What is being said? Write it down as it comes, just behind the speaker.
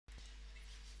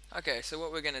Okay, so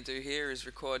what we're going to do here is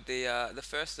record the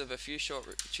first of a few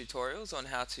short tutorials on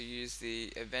how to use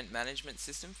the event management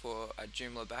system for a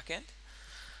Joomla backend.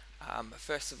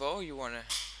 First of all, you want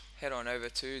to head on over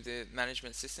to the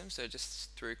management system, so just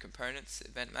through components,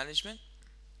 event management.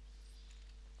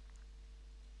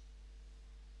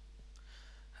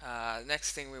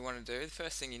 Next thing we want to do, the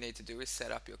first thing you need to do is set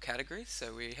up your categories.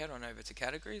 So we head on over to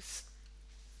categories.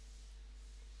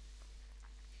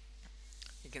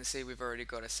 You can see we've already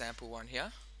got a sample one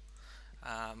here.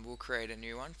 We'll create a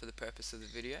new one for the purpose of the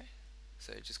video.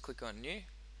 So just click on new.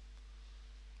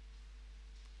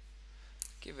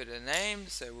 Give it a name,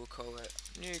 so we'll call it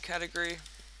new category.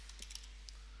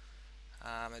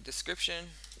 A description,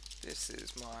 this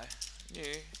is my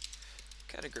new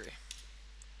category.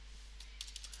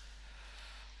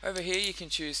 Over here you can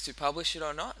choose to publish it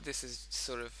or not. This is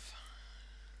sort of,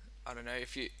 I don't know,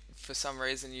 if you for some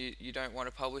reason you don't want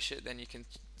to publish it, then you can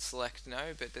select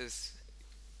no, but there's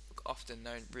often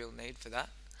no real need for that.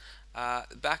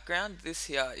 Background, this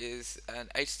here is an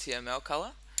HTML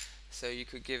color, so you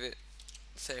could give it,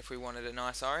 say if we wanted a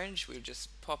nice orange, we'd just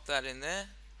pop that in there,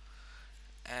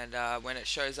 and when it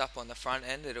shows up on the front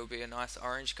end it'll be a nice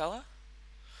orange color.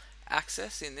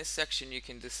 Access, in this section you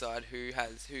can decide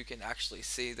who can actually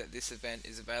see that this event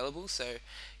is available. So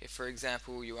if for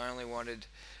example you only wanted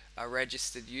a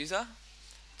registered user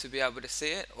to be able to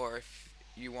see it, or if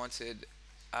you wanted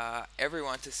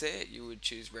everyone to see it, you would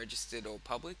choose registered or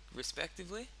public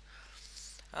respectively.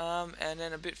 And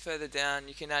then a bit further down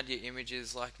you can add your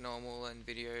images like normal and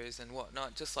videos and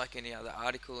whatnot, just like any other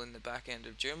article in the back end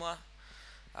of Joomla.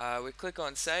 We click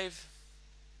on save,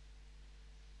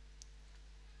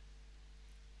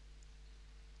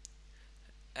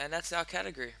 and that's our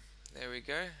category. There we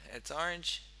go, it's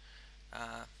orange.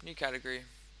 New category.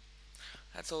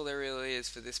 That's all there really is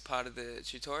for this part of the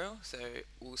tutorial, so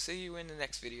we'll see you in the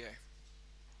next video.